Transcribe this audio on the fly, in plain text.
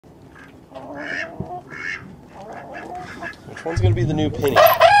Which one's gonna be the new penny?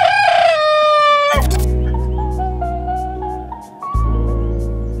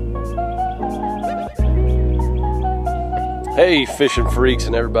 Hey fishing freaks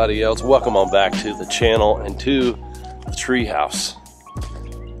and everybody else, welcome on back to the channel and to the treehouse.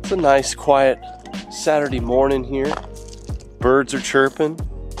 It's a nice quiet Saturday morning here. Birds are chirping,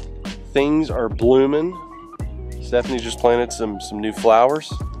 things are blooming. Stephanie just planted some new flowers.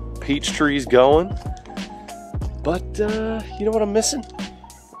 Peach trees going. But you know what I'm missing?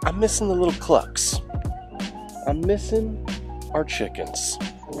 I'm missing the little clucks. I'm missing our chickens.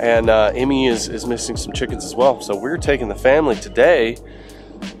 And Emmy is missing some chickens as well. So we're taking the family today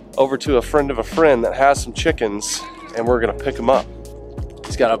over to a friend of a friend that has some chickens, and we're gonna pick them up.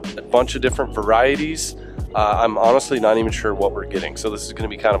 He's got a bunch of different varieties. I'm honestly not even sure what we're getting. So this is gonna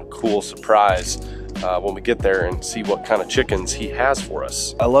be kind of a cool surprise when we get there and see what kind of chickens he has for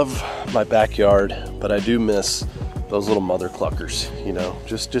us. I love my backyard, but I do miss those little mother cluckers, you know,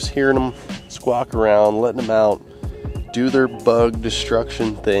 just hearing them squawk around, letting them out, do their bug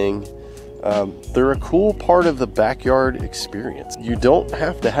destruction thing. They're a cool part of the backyard experience. You don't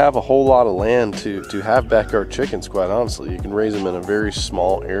have to have a whole lot of land to have backyard chickens, quite honestly. You can raise them in a very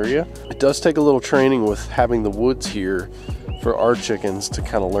small area. It does take a little training with having the woods here for our chickens to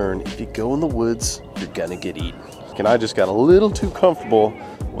kind of learn, if you go in the woods, you're gonna get eaten. And I just got a little too comfortable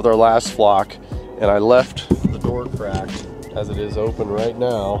with our last flock, and I left the door cracked as it is open right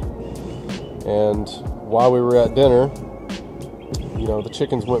now. And while we were at dinner, you know, the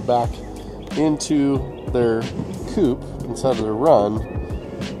chickens went back into their coop inside of their run,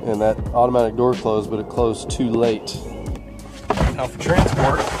 and that automatic door closed, but it closed too late. Now for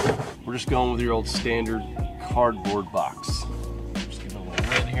transport, we're just going with your old standard cardboard box. Just give it a little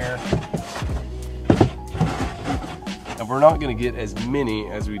lid here. And we're not gonna get as many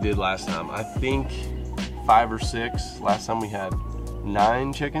as we did last time. I think 5 or 6. Last time we had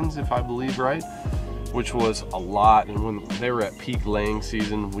 9 chickens, if I believe right, which was a lot. And when they were at peak laying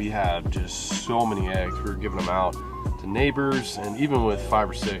season, we had just so many eggs. We were giving them out to neighbors, and even with 5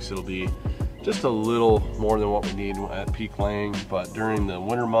 or 6, it'll be just a little more than what we need at peak laying. But during the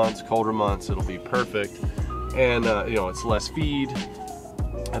winter months, colder months, it'll be perfect. And you know, it's less feed.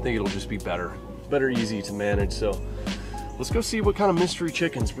 I think it'll just be better easy to manage. So let's go see what kind of mystery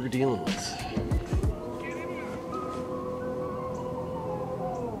chickens we're dealing with.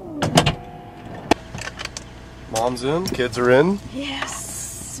 Mom's in, kids are in.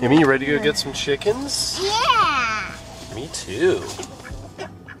 Yes. Emmy, you ready to go get some chickens? Yeah. Me too.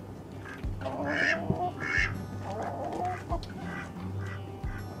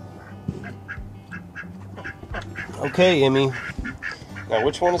 Okay, Emmy. Now,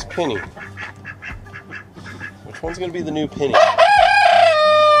 which one is Penny? Which one's gonna be the new Penny? I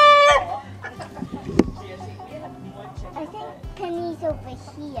think Penny's over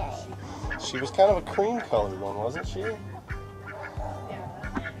here. She was kind of a cream colored one, wasn't she? Coming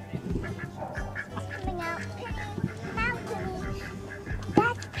out. Now Penny.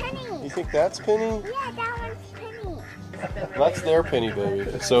 That's Penny. You think that's Penny? Yeah, that one's Penny. That's their Penny,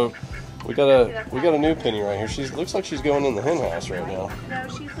 baby. So we got a new Penny right here. She looks like she's going in the hen house right now. No,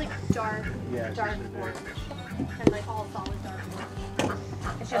 she's like dark orange, and like all solid dark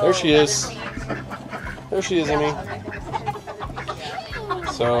orange. There she is. There she is, Emmy.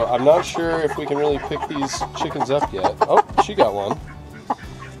 So I'm not sure if we can really pick these chickens up yet. Oh, she got one.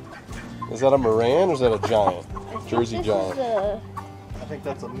 Is that a Moran or is that a giant? Jersey giant. I think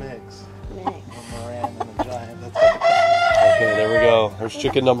that's a mix. A Moran and a giant. Okay, there we go. There's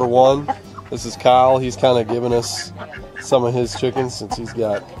chicken number 1. This is Kyle. He's kind of giving us some of his chickens since he's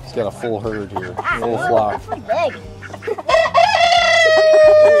got a full herd here, full flock. Big.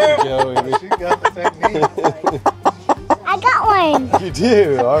 There you go, Amy. She got the technique. I got one. You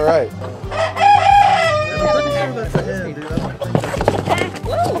do. All right. That's a hen, dude.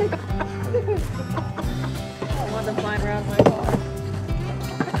 I want them flying around my car.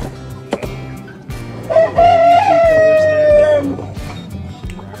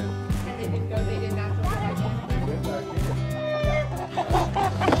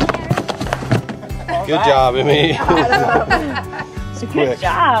 Good job, Emmy. Good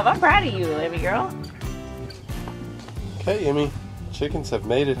job. I'm proud of you, Emmy girl. Okay, Emmy. Chickens have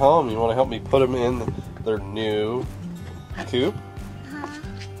made it home. You want to help me put them in their new coop?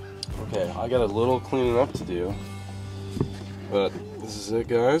 Okay, I got a little cleaning up to do. But this is it,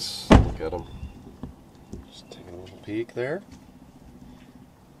 guys. Got them. Just taking a little peek there.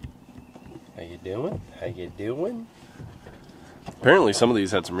 How you doing? How you doing? Apparently some of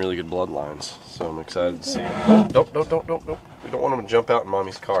these had some really good bloodlines, so I'm excited to see them. Oh, don't. We don't want them to jump out in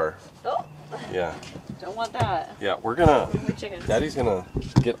Mommy's car. Oh. Yeah. Don't want that. Yeah, we're gonna, With chickens. Daddy's gonna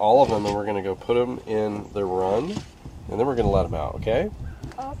get all of them and we're gonna go put them in the run and then we're gonna let them out, okay?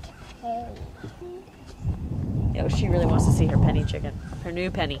 Okay. Oh, she really wants to see her penny chicken. Her new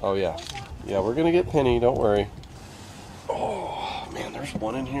penny. Oh yeah. Yeah, we're gonna get Penny, don't worry. Oh man, there's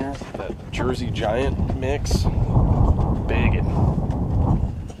one in here, that Jersey Giant mix. Big and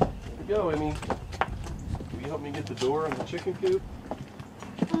here we go, Emmy. Will you help me get the door on the chicken coop?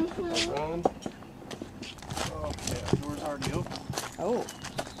 Run. Oh yeah, the door's already open. Oh.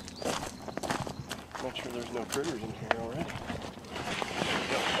 Make sure there's no critters in here already.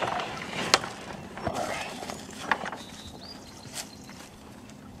 Alright.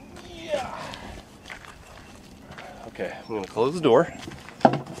 Yeah. Okay, I'm gonna close the door.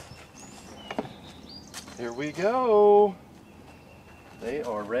 Here we go. They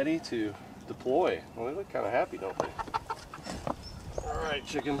are ready to deploy. Well, they look kind of happy, don't they? Alright,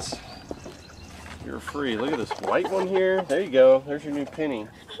 chickens. You're free. Look at this white one here. There you go. There's your new penny.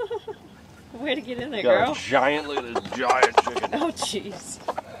 Way to get in there, Got girl. a giant, look at this giant chicken. Oh, jeez.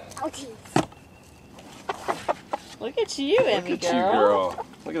 Okay. Look at you, Emmy, Look at you, girl.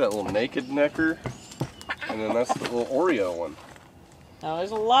 Look at that little naked necker. And then that's the little Oreo one. Oh,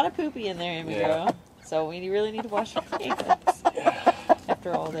 there's a lot of poopy in there, Emmy, Yeah. girl. So we really need to wash your hands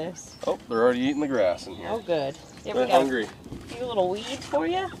after all this. Oh, they're already eating the grass in here. Oh, good. Yeah, They're we got hungry. a few little weeds for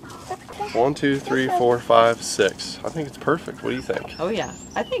you. 1, 2, 3, 4, 5, 6. I think it's perfect. What do you think? Oh, yeah.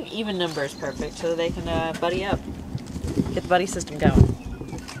 I think even number is perfect so they can buddy up. Get the buddy system going.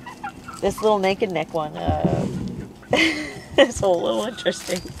 This little naked neck one is a little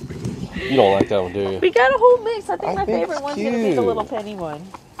interesting. You don't like that one, do you? We got a whole mix. I think I my think favorite it's one's going to be the cute. little penny one.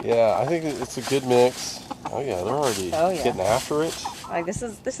 Yeah, I think it's a good mix. Oh yeah, they're already getting after it. Like this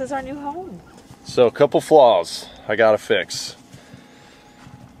is our new home. So a couple flaws I gotta fix.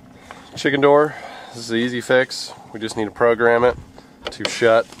 Chicken door, this is the easy fix. We just need to program it to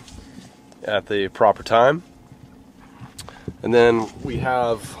shut at the proper time. And then we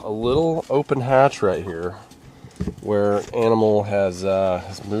have a little open hatch right here where animal has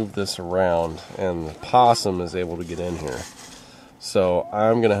moved this around and the possum is able to get in here. So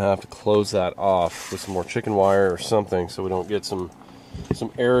I'm gonna have to close that off with some more chicken wire or something so we don't get some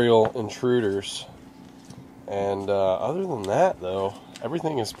aerial intruders. And other than that though,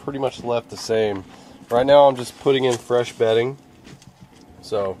 everything is pretty much left the same. Right now I'm just putting in fresh bedding.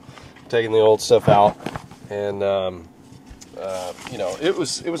 So taking the old stuff out and you know, it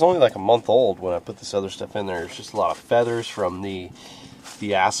was only like a month old when I put this other stuff in there. It's just a lot of feathers from the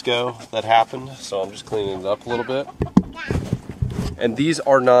fiasco that happened. So I'm just cleaning it up a little bit. And these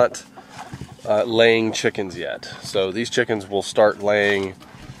are not laying chickens yet. So these chickens will start laying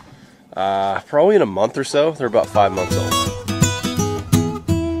probably in a month or so. They're about 5 months old.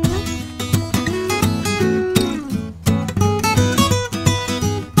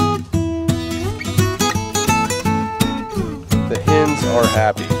 The hens are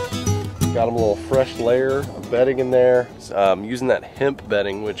happy. Got them a little fresh layer of bedding in there. Using that hemp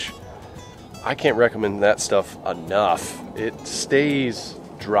bedding, which I can't recommend that stuff enough. It stays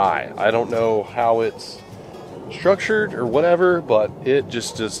dry. I don't know how it's structured or whatever, but it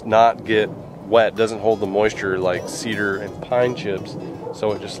just does not get wet. Doesn't hold the moisture like cedar and pine chips,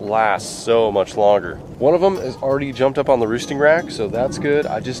 so it just lasts so much longer. One of them has already jumped up on the roosting rack, so that's good.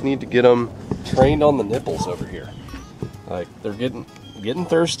 I just need to get them trained on the nipples over here. Like, they're getting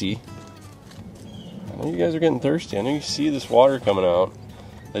thirsty. I know you guys are getting thirsty. I know you see this water coming out.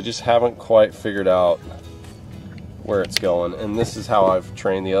 They just haven't quite figured out where it's going. And this is how I've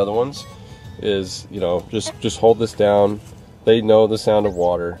trained the other ones, is, you know, just hold this down. They know the sound of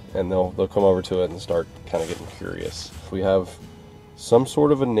water and they'll come over to it and start kind of getting curious. We have some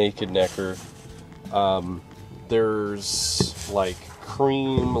sort of a naked necker. There's like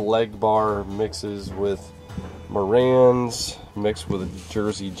cream leg bar mixes with Morans mixed with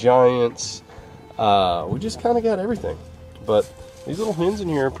Jersey Giants. We just kind of got everything. But these little hens in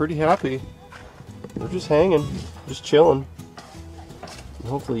here are pretty happy. They're just hanging, just chilling. And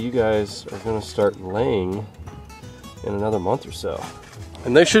hopefully you guys are going to start laying in another month or so.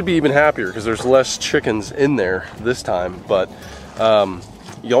 And they should be even happier because there's less chickens in there this time. But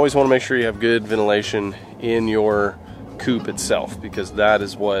you always want to make sure you have good ventilation in your coop itself, because that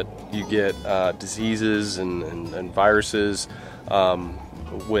is what you get diseases and viruses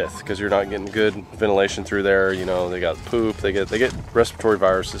with, because you're not getting good ventilation through there. You know, they got poop, they get respiratory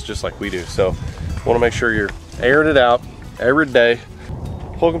viruses just like we do. So want to make sure you're airing it out every day.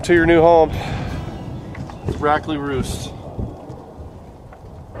 Welcome to your new home, Rackley Roost.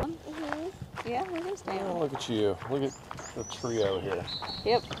 Yeah, we're just Oh, look at you. Look at the trio here.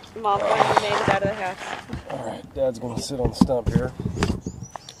 Yep. Mom finally made it out of the house. All right, Dad's gonna sit on the stump here.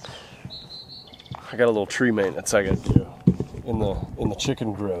 I got a little tree maintenance I got to do in the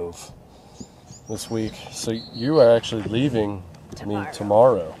chicken grove this week. So you are actually leaving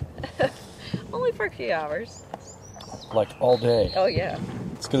tomorrow. Only for a few hours. Like all day. Oh yeah.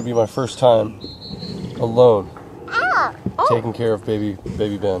 It's gonna be my first time alone. Ah! Taking care of baby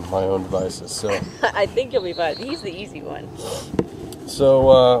Ben, my own devices. So I think you'll be fine. He's the easy one.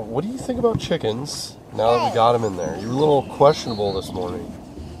 So what do you think about chickens now that we got them in there? You were a little questionable this morning.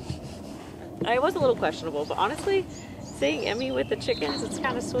 I was a little questionable, but honestly, seeing Emmy with the chickens, it's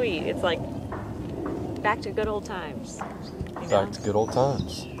kind of sweet. It's like back to good old times. You know? Back to good old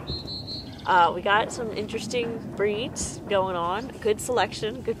times. We got some interesting breeds going on. Good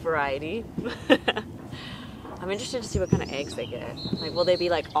selection, good variety. I'm interested to see what kind of eggs they get. Like, will they be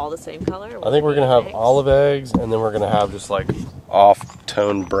like all the same color? I think we're gonna have olive eggs, and then we're gonna have just like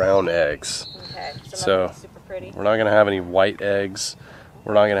off-toned brown eggs. Okay. So super pretty. we're not gonna have any white eggs.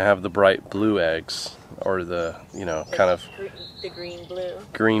 We're not gonna have the bright blue eggs, or the kind of the green blue.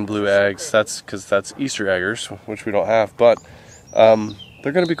 Green blue eggs. That's because that's Easter eggers, which we don't have. But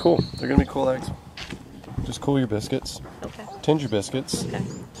they're gonna be cool. They're gonna be cool eggs. Just cool your biscuits. Okay. Tinge your biscuits. Okay.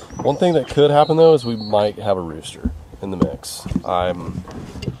 One thing that could happen though is we might have a rooster in the mix.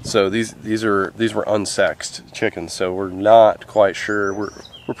 So these were unsexed chickens, so we're not quite sure. We're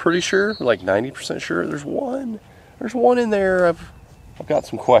pretty sure, like 90% sure. There's one in there. I've got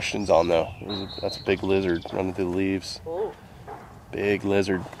some questions on though. That's a big lizard running through the leaves. Ooh. Big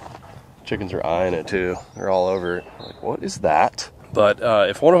lizard. Chickens are eyeing it too. They're all over it. Like, what is that? But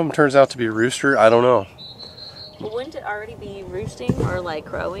if one of them turns out to be a rooster, I don't know. Well, wouldn't it already be roosting or like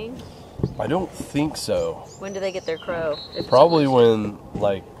crowing? I don't think so. When do they get their crow? Probably when,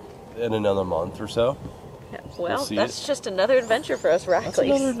 like, in another month or so. Yeah, well, see that's just another adventure for us, Rackley. That's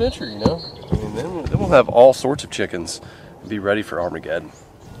another adventure, I mean, then we'll have all sorts of chickens and be ready for Armageddon.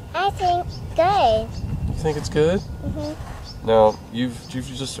 I think good. You think it's good? Mm-hmm. Now, you've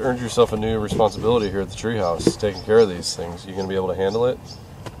just earned yourself a new responsibility here at the treehouse, taking care of these things. You gonna be able to handle it?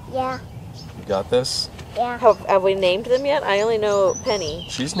 Yeah. You got this? Yeah. Have we named them yet? I only know Penny.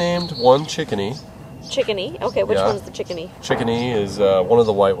 She's named one Chickeny. Chickeny? Okay, which Yeah. one's the Chickeny? Chickeny is one of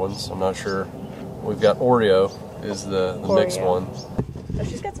the white ones. I'm not sure. We've got Oreo is the mixed Oreo. one. Oh,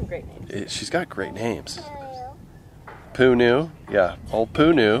 she's got some great names. She's got great names. Punu, yeah, old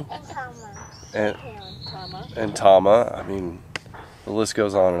Punu, And Thomas. and Tama. I mean, the list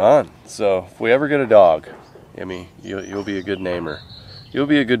goes on and on. So if we ever get a dog, Emmy, you'll be a good namer. You'll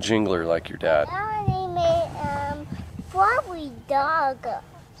be a good jingler like your dad. I name it probably dog.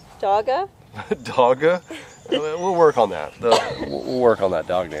 Dogga? Dogga? We'll work on that. We'll work on that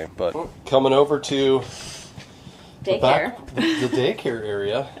dog name. But coming over to Daycare. the daycare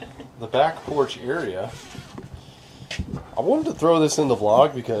area, the back porch area. I wanted to throw this in the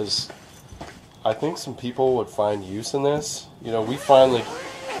vlog because I think some people would find use in this. We finally,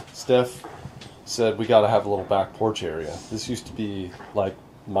 Steph said we got to have a little back porch area. This used to be like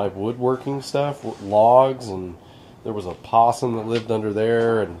my woodworking stuff, logs, and there was a possum that lived under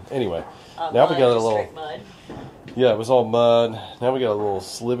there. And anyway, now we got a little, mud. yeah, it was all mud. Now we got a little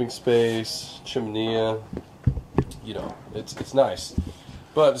living space, chimney. It's nice,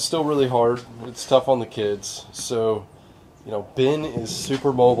 but it's still really hard. It's tough on the kids. So, Ben is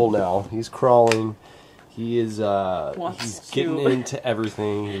super mobile now. He's crawling. He is he's getting into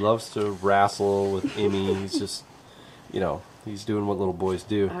everything. He loves to wrestle with Emmy. He's just, he's doing what little boys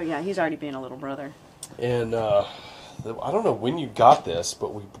do. Oh yeah, he's already being a little brother. And I don't know when you got this,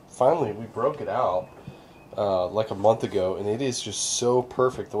 but we broke it out like a month ago, and it is just so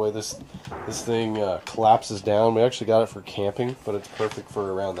perfect the way this thing collapses down. We actually got it for camping, but it's perfect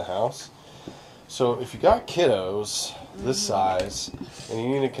for around the house. So if you got kiddos this size and you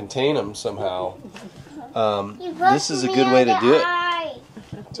need to contain them somehow, this is a good way to do it.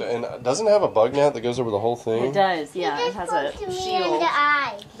 So, and it doesn't have a bug net that goes over the whole thing. It does, yeah. It has a shield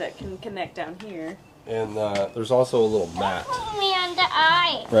eye. that can connect down here. And there's also a little mat Put me on the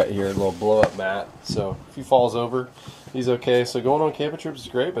eye. right here, a little blow-up mat. So if he falls over, he's okay. So going on camping trips is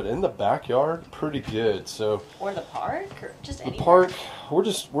great, but in the backyard, pretty good. So Or the park, or just the anywhere. park, we're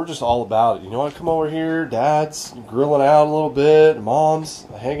just all about it. I come over here, Dad's grilling out a little bit, Mom's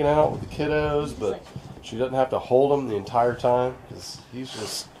hanging out with the kiddos, but she doesn't have to hold them the entire time because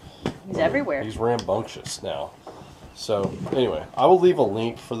he's everywhere. He's rambunctious now. So anyway, I will leave a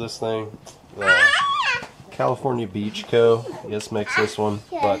link for this thing. California Beach Co. Yes, makes this one,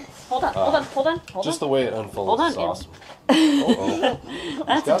 but Hold on. just the way it unfolds is Hold on, awesome.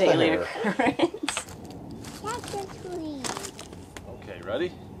 That's a got the daily hair. occurrence. That's a tree.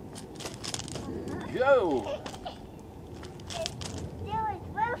 Ready? Go! There was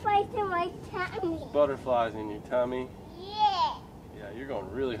butterflies in my tummy. Butterflies in your tummy. Yeah. Yeah, you're going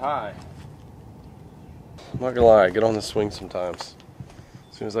really high. I'm not gonna lie, I get on the swing sometimes.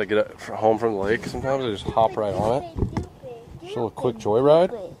 As soon as I get home from the lake, sometimes I just hop right on it. Just a little quick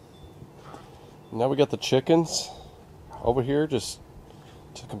joyride. Now we got the chickens over here just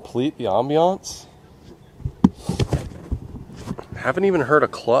to complete the ambiance. Haven't even heard a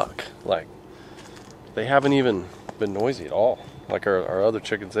cluck. Like, they haven't even been noisy at all. Like our other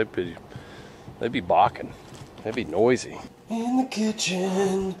chickens, they'd be barking. They'd be noisy. In the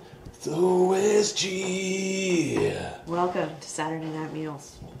kitchen, the OSG. Welcome to Saturday Night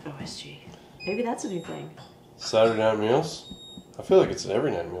Meals, OSG. Maybe that's a new thing. Saturday night meals? I feel like it's an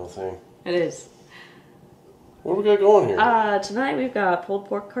every night meal thing. It is. What do we got going here? Tonight we've got pulled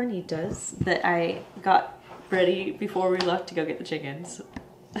pork carnitas that I got ready before we left to go get the chickens.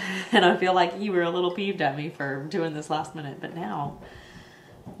 And I feel like you were a little peeved at me for doing this last minute, but now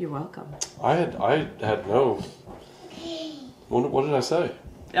you're welcome. I had no. What did I say?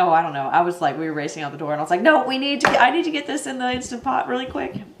 Oh, I don't know. I was like, we were racing out the door, and I was like, no, I need to get this in the Instant Pot really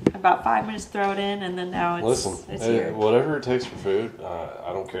quick. About 5 minutes to throw it in, and then now it's here. Whatever it takes for food,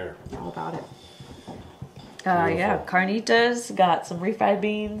 I don't care. All about it. Yeah, carnitas, got some refried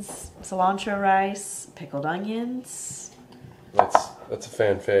beans, cilantro rice, pickled onions. That's a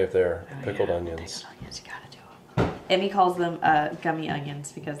fan fave there. Pickled onions. Pickled onions, you gotta do them. Emmy calls them gummy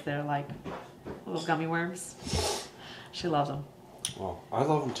onions because they're like little gummy worms. She loves them. Well, I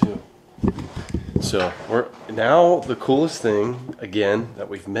love them too. So now the coolest thing again that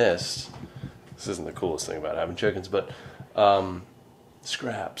we've missed. This isn't the coolest thing about having chickens, but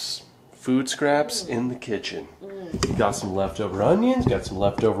scraps. Food scraps in the kitchen. Got some leftover onions, got some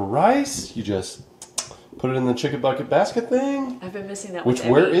leftover rice. You just put it in the chicken bucket basket thing. I've been missing that.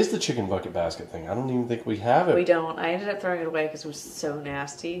 Where is the chicken bucket basket thing? I don't even think we have it. We don't. I ended up throwing it away because it was so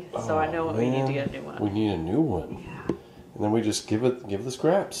nasty. So I know we need to get a new one. We need a new one. Yeah. And then we just give the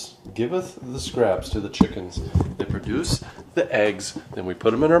scraps. Giveth the scraps to the chickens. They produce the eggs. Then we put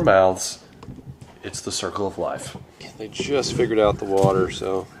them in our mouths. It's the circle of life. They just figured out the water,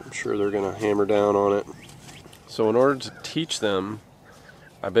 so I'm sure they're going to hammer down on it. So in order to teach them,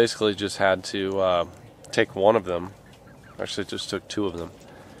 I basically just had to take one of them. Actually, it just took two of them.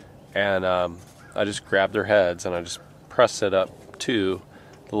 And I just grabbed their heads and I just pressed it up to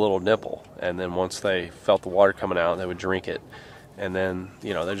the little nipple. And then once they felt the water coming out, they would drink it. And then,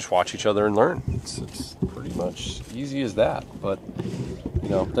 they just watch each other and learn. It's pretty much easy as that. But,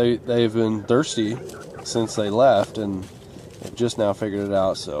 they've been thirsty since they left, and they've just now figured it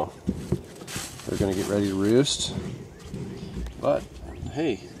out, so they're going to get ready to roost. But,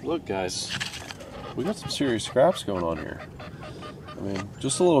 hey, look, guys. We got some serious scraps going on here. I mean,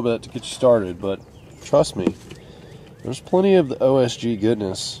 just a little bit to get you started, but trust me, there's plenty of the OSG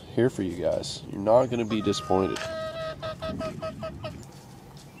goodness here for you guys. You're not going to be disappointed.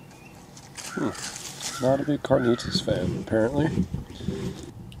 Not a big carnitas fan, apparently.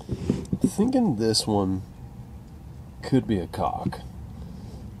 I'm thinking this one could be a cock.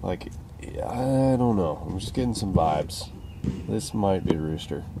 Like, I don't know. I'm just getting some vibes. This might be a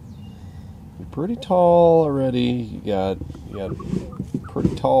rooster. You're pretty tall already. You got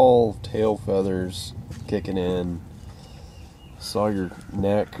pretty tall tail feathers kicking in. Saw your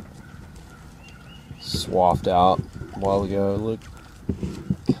neck swathed out a while ago. It looked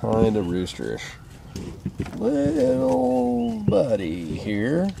kind of roosterish. Little buddy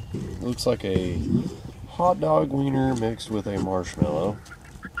here. Looks like a hot dog wiener mixed with a marshmallow.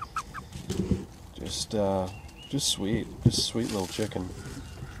 Just sweet. Just a sweet little chicken.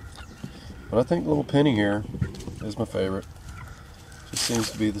 But I think little Penny here is my favorite. She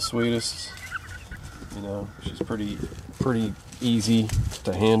seems to be the sweetest. She's pretty easy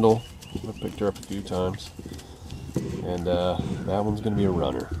to handle. I picked her up a few times. And that one's going to be a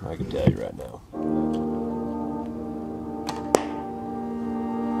runner, I can tell you right now.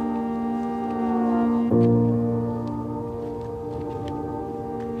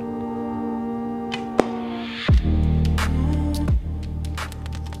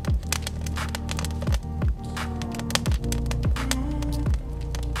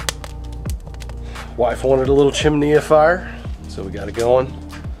 Wife wanted a little chimney fire, so we got it going.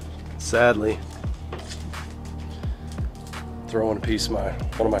 Sadly, throwing a piece of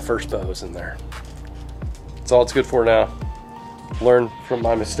one of my first bows in there. That's all it's good for now. Learn from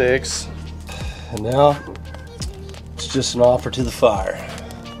my mistakes, and now it's just an offer to the fire.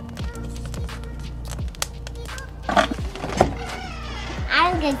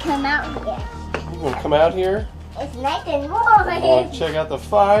 I'm gonna come out here. You gonna come out here? It's nice and warm. Want to check out the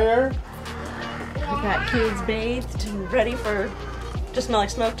fire? We got kids bathed and ready for to smell like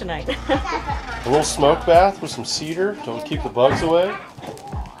smoke tonight. A little smoke bath with some cedar to keep the bugs away.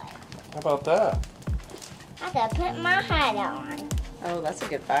 How about that? I gotta put my hat on. Oh, that's a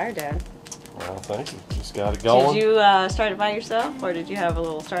good fire, Dad. Well, thank you. Just got it going. Did you start it by yourself, or did you have a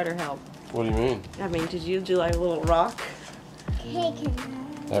little starter help? What do you mean? I mean, did you do like a little rock? Hey,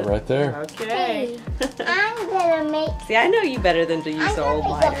 That right there. Okay. I'm gonna make. See, I know you better than to use the old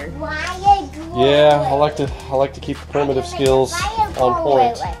lighter. Yeah, I like to keep the primitive skills on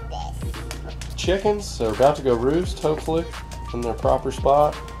point. Chickens are about to go roost, hopefully, in their proper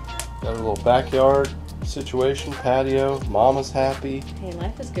spot. Got a little backyard situation, patio. Mama's happy. Hey,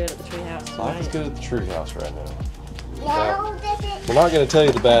 life is good at the treehouse tonight. Life is good at the treehouse right now. No, this is. We're not going to tell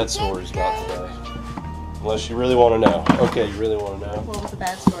you the bad stories about today. Unless you really want to know. Okay, you really want to know? What was the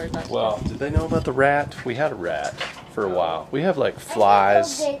bad story about today? Well, did they know about the rat? We had a rat for a while. We have like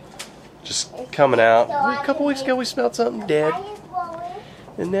flies just coming out. A couple weeks ago we smelled something dead.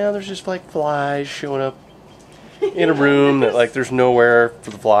 And now there's just like flies showing up in a room that like there's nowhere for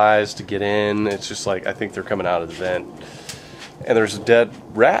the flies to get in. It's just like I think they're coming out of the vent. And there's a dead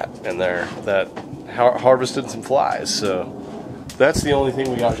rat in there that harvested some flies. So that's the only thing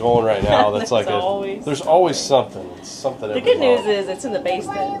we got going right now. That's like there's always something. It's something. The good news is it's in the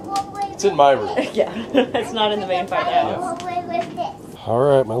basement. It's in my room. Yeah, it's not in the main part of the house. All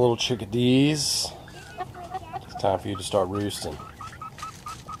right, my little chickadees. It's time for you to start roosting.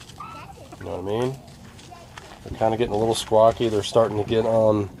 You know what I mean? They're kind of getting a little squawky. They're starting to get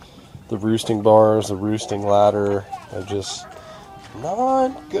on the roosting bars, the roosting ladder. They're just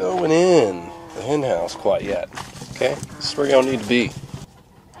not going in the hen house quite yet. Okay, this is where y'all need to be.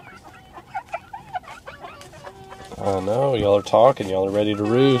 I know, y'all are talking. Y'all are ready to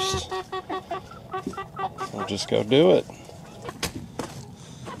roost. Well, just go do it.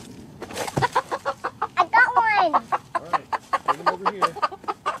 I got one. All right, bring them over here.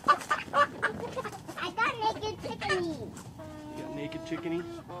 I got naked chickeny. You got naked chickeny?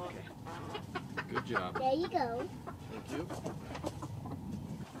 Okay. Good job. There you go. Thank you.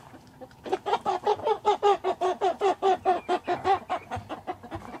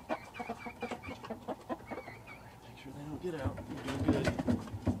 Make sure they don't get out. You're doing good.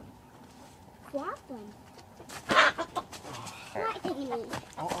 Swap them. White chickeny.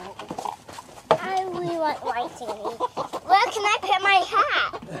 Oh. I really want white chickeny. Where can I put my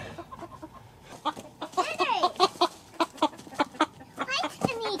hat? Hey! White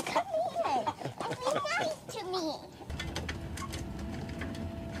chickeny, come here. And be nice to me.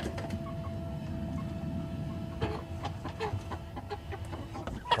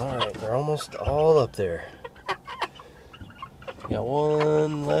 Alright, they're almost all up there. Got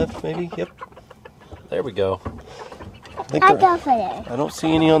one left, maybe? Yep. There we go. I'll go for it. I don't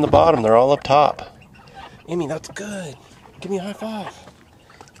see any on the bottom. They're all up top. Amy, that's good. Give me a high five.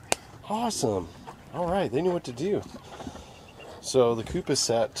 Awesome. Alright, they knew what to do. So the coop is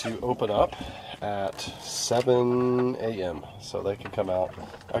set to open up at 7 a.m. So they can come out,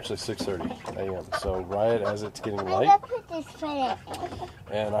 actually 6:30 a.m. So right as it's getting I'm light. gonna put this for it.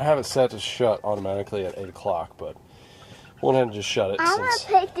 And I have it set to shut automatically at 8 o'clock, but went ahead and just shut it. I'm gonna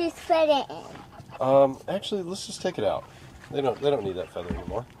put this feather in. Actually, let's just take it out. They don't need that feather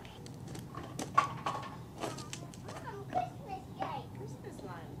anymore.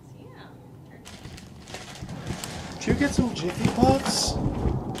 Did you get some Jiffy Puffs?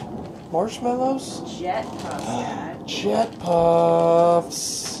 Marshmallows? Jet puffs, Dad. Jet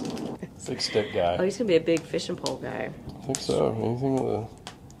Puffs. Big stick guy. Oh, he's gonna be a big fishing pole guy. I think so. Anything with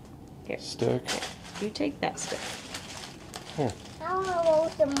Here. a stick? You take that stick. Here. I wanna roll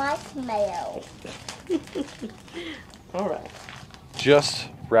the marshmallow. All right. Just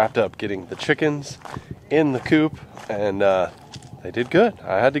wrapped up getting the chickens in the coop, and they did good.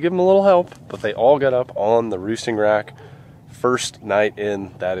 I had to give them a little help, but they all got up on the roosting rack. First night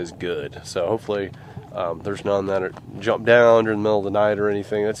in, that is good. So hopefully there's none that are jump down during the middle of the night or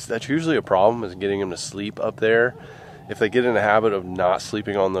anything. That's usually a problem, is getting them to sleep up there. If they get in the habit of not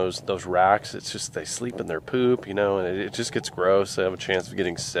sleeping on those racks, it's just they sleep in their poop, you know, and it just gets gross. They have a chance of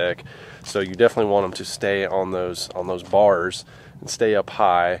getting sick. So you definitely want them to stay on those bars and stay up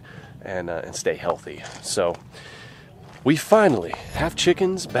high and stay healthy. So we finally have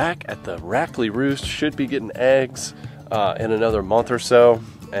chickens back at the Rackley roost. Should be getting eggs in another month or so,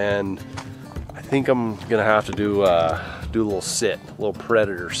 and I think I'm gonna have to do a little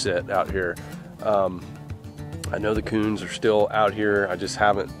predator sit out here. I know the coons are still out here. I just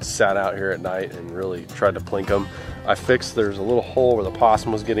haven't sat out here at night and really tried to plink them. I fixed, there's a little hole where the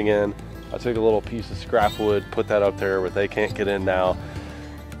possum was getting in. I took a little piece of scrap wood, put that up there, but they can't get in now.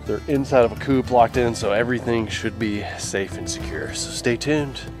 They're inside of a coop locked in, so everything should be safe and secure. So stay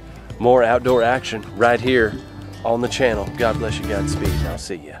tuned. More outdoor action right here on the channel. God bless you, Godspeed. I'll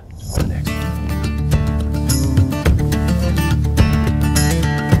see you on the next one.